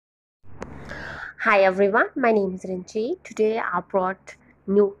Hi everyone, my name is Rinchi. Today I brought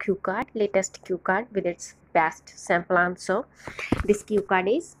new cue card, latest cue card with its best sample answer. This cue card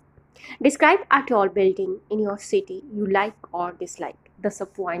is: describe a tall building in your city you like or dislike. The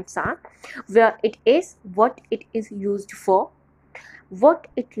sub points are where it is, what it is used for, what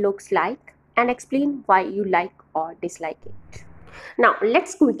it looks like, and explain why you like or dislike it. Now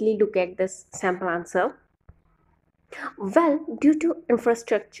let's quickly look at this sample answer. Well, due to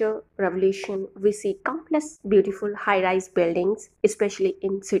infrastructure revolution, we see countless beautiful high-rise buildings, especially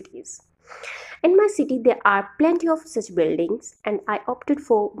in cities. In my city, there are plenty of such buildings, and I opted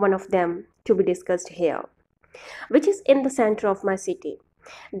for one of them to be discussed here, which is in the center of my city.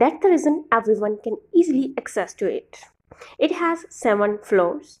 That's the reason everyone can easily access to it. It has 7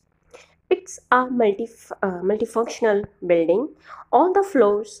 floors. It's a multifunctional building. All the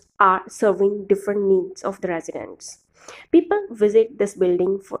floors are serving different needs of the residents. People visit this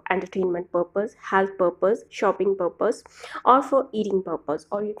building for entertainment purpose, health purpose, shopping purpose, or for eating purpose,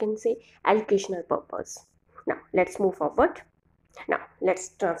 or you can say educational purpose. Now let's move forward. Now let's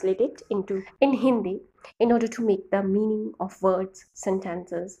translate it into in Hindi in order to make the meaning of words,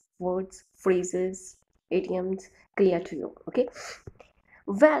 sentences, words, phrases, idioms clear to you. Okay.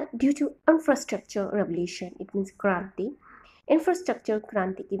 Well, due to infrastructure revolution, it means क्रांति. Infrastructure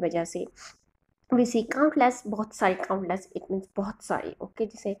क्रांति की वजह से we see countless, बहुत सारी countless, it means बहुत सारी, okay,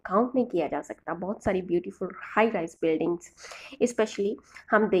 जिसे काउंट नहीं किया जा सकता, बहुत सारी beautiful high rise buildings, especially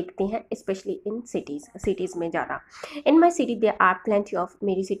हम देखते हैं especially in cities में ज़्यादा. In my city there are plenty of,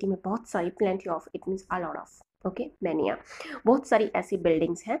 मेरी city में बहुत सारी, plenty of, it means a lot of, okay, many are, बहुत सारी ऐसी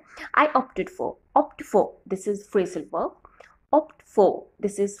buildings हैं. I opt for, this is phrasal verb. opt for,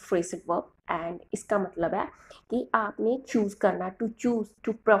 this is phrasal verb, and इसका मतलब है कि आपने चूज करना, to choose,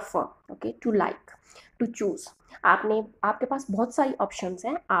 to prefer, okay, to like, to choose. आपके पास बहुत सारी ऑप्शंस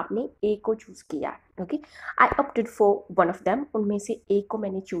हैं, आपने ए को चूज किया, okay. I opted for one of them, उनमें से एक को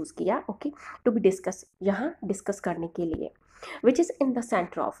मैंने चूज किया, ओके, टू बी डिस्कस, यहाँ डिस्कस करने के लिए, which is in the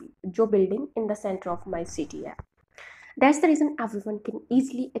centre of, जो building in the centre of my city है. That's the reason everyone can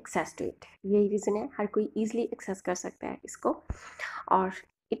easily access to it. यही रीज़न है, हर कोई ईजिली एक्सेस कर सकता है इसको. और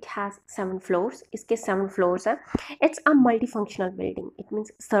it has 7 floors. इसके 7 floors हैं. It's a multifunctional building. It means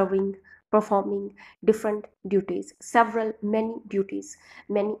serving, performing different duties, many duties,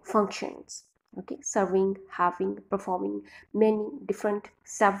 many functions. Okay, serving, having, performing many different,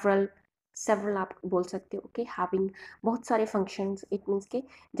 several आप बोल सकते हो. ओके, हैविंग बहुत सारे फंक्शंस, इट मीन्स के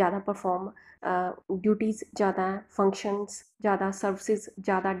ज़्यादा परफॉर्म, ड्यूटीज़ ज़्यादा, फंक्शंस ज़्यादा, सर्विसेज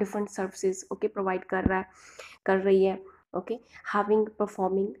ज़्यादा, डिफरेंट सर्विसेज ओके प्रोवाइड कर रही है. Okay, having,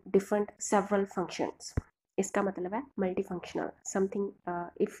 performing different several functions, इसका मतलब है multi functional. Something,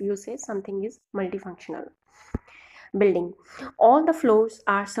 if you से something is multi functional. Building, all the floors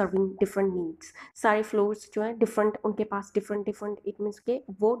are serving different needs. सारे फ्लोर्स जो हैं डिफरेंट, उनके पास डिफरेंट, इट मीन्स के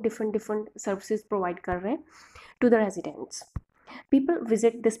वो डिफरेंट सर्विसेज प्रोवाइड कर रहे हैं to the residents. People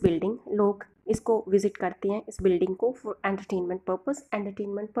visit this building, लोग इसको विजिट करते हैं, इस बिल्डिंग को, फॉर एंटरटेनमेंट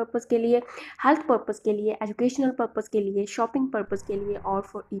पर्पस के लिए, हेल्थ पर्पस के लिए, एजुकेशनल पर्पस के लिए, शॉपिंग पर्पस के लिए, और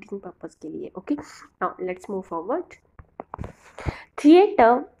फॉर ईटिंग पर्पस के लिए. Okay, now let's move forward.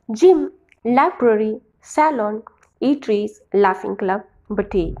 Theatre, gym, library, salon, eateries, laughing club,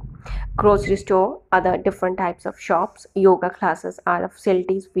 boutique, grocery store, other different types of shops, yoga classes are the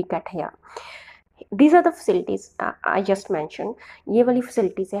facilities we get here. These are the facilities I just mentioned. ये वाली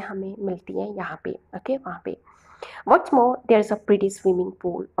facilities है हमें मिलती हैं यहाँ पे, okay, वहाँ पे. What's more, there is a pretty swimming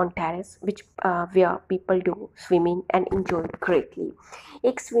pool on terrace which where people do swimming and enjoy greatly.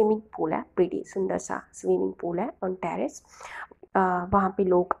 एक swimming pool है, pretty सुंदर सा swimming pool है on terrace. वहाँ पे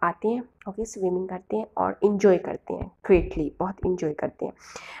लोग आते हैं, ओके, स्विमिंग करते हैं और इन्जॉय करते हैं ग्रेटली, बहुत इन्जॉय करते हैं.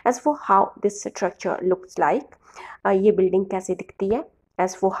 As for how this structure looks like, ये बिल्डिंग कैसे दिखती है.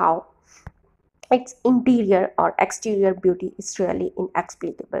 As for how it's interior और exterior beauty is really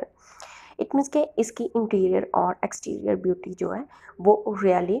inexplicable. It means के इसकी इंटीरियर और एक्सटीरियर ब्यूटी जो है वो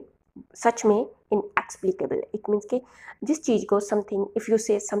रियली, सच में इनएक्सप्लिकेबल. इट मीन्स के जिस चीज़ को समथिंग, इफ़ यू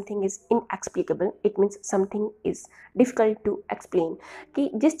से something is inexplicable, it means something is difficult to explain, कि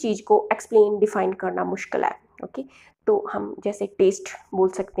जिस चीज़ को एक्सप्लेन, डिफाइन करना मुश्किल है. ओके, तो हम जैसे टेस्ट बोल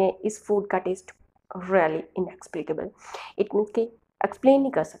सकते हैं, इस फूड का test really inexplicable. It means के एक्सप्लेन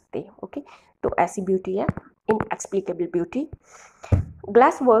नहीं कर सकते. ओके, तो ऐसी ब्यूटी है इनएक्सप्लिकेबल ब्यूटी.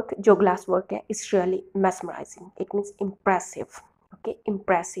 ग्लास वर्क, जो ग्लास वर्क है, is really mesmerising. It means impressive. Okay,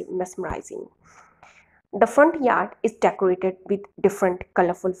 impressive, mesmerizing. The front yard is decorated with different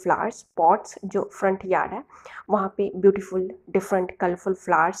colorful flowers. Pots, जो front yard है, वहाँ पे beautiful, different colorful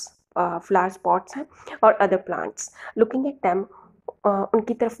flowers, flower pots हैं, और other plants. Looking at them,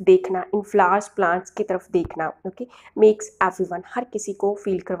 उनकी तरफ देखना, इन flowers plants की तरफ देखना, ओके, मेक्स एवरीवन, हर किसी को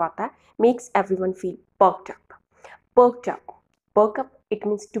फील करवाता है, makes everyone feel पर्क्ड up. Perked up. Perk up, it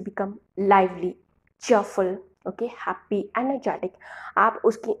means to become lively, cheerful, okay, happy, energetic. आप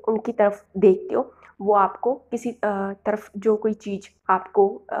उसकी उनकी तरफ देखते हो, वो आपको किसी तरफ जो कोई चीज़ आपको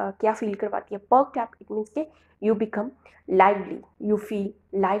क्या फील करवाती है. Perked up, it means के you become lively, you feel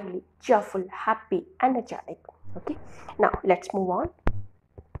lively, cheerful, happy, energetic. Okay, now let's move on.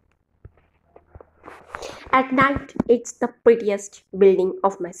 At night, it's the prettiest building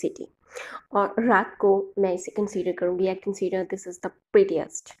of my city. और रात को मैं इसे कंसीडर करूँगी. I consider this is the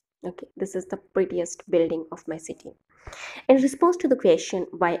प्रीटिएस्ट. Okay, this is the prettiest building of my city. In response to the question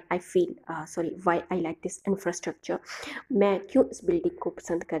why I like this infrastructure, मैं क्यों इस building को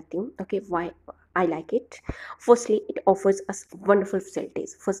पसंद करती हूँ. Okay, why I like it. Firstly, it offers us wonderful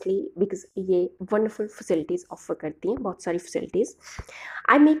facilities. Firstly, because ये wonderful facilities offer करती हैं, बहुत सारी facilities.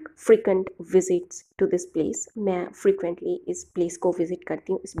 I make frequent visits to this place. मैं frequently इस place को visit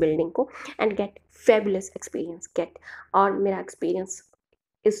करती हूँ, इस building को, and get fabulous experience. और मेरा experience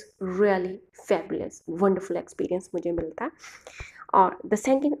is really fabulous, wonderful experience मुझे मिलता है. और द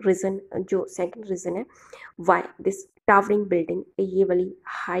सेकेंड रीज़न है वाई दिस टावरिंग बिल्डिंग, ये वाली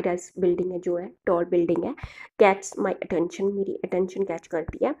हाई राइज बिल्डिंग है, जो है टॉल बिल्डिंग है, कैच माई अटेंशन, मेरी अटेंशन कैच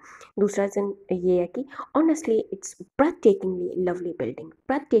करती है. दूसरा रीज़न ये है कि honestly it's ब्रेथटेकिंगली lovely building.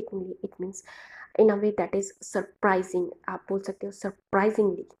 ब्रेथटेकिंगली it means in a way that is surprising. आप बोल सकते हो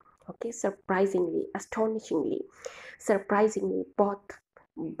सरप्राइजिंगली. ओके, सरप्राइजिंगली, सरप्राइजिंगली बहुत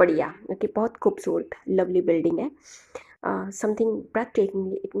बढ़िया. ओके, बहुत खूबसूरत लवली बिल्डिंग है. Something breath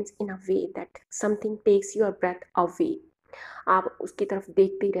टेकिंगली, it means in a way that something takes your breath away. आप उसकी तरफ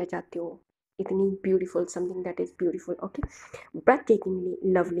देखते ही रह जाते हो, इतनी beautiful, something that is beautiful. Okay, breath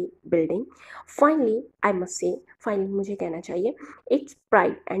टेकिंगली lovely building. Finally I must say, finally मुझे कहना चाहिए, it's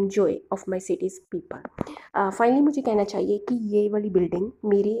pride and Joy of my cities people. Finally मुझे कहना चाहिए कि ये वाली बिल्डिंग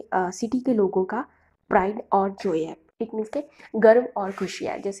मेरे सिटी के लोगों का प्राइड और जॉय है. इट मीन्स के गर्व और खुशी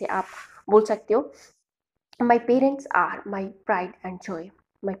है. जैसे आप बोल सकते हो, my parents are my pride and Joy.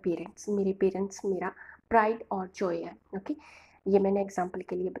 My parents, मेरे पेरेंट्स मेरा प्राइड और जॉय है. ओके, ये मैंने एग्जाम्पल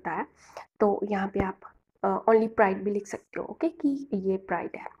के लिए बताया. तो यहाँ पे आप ओनली प्राइड भी लिख सकते हो. ओके, कि ये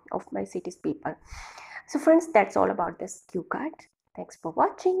प्राइड है of my cities people. So friends, that's all about this Q card. Thanks for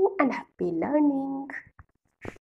watching and happy learning.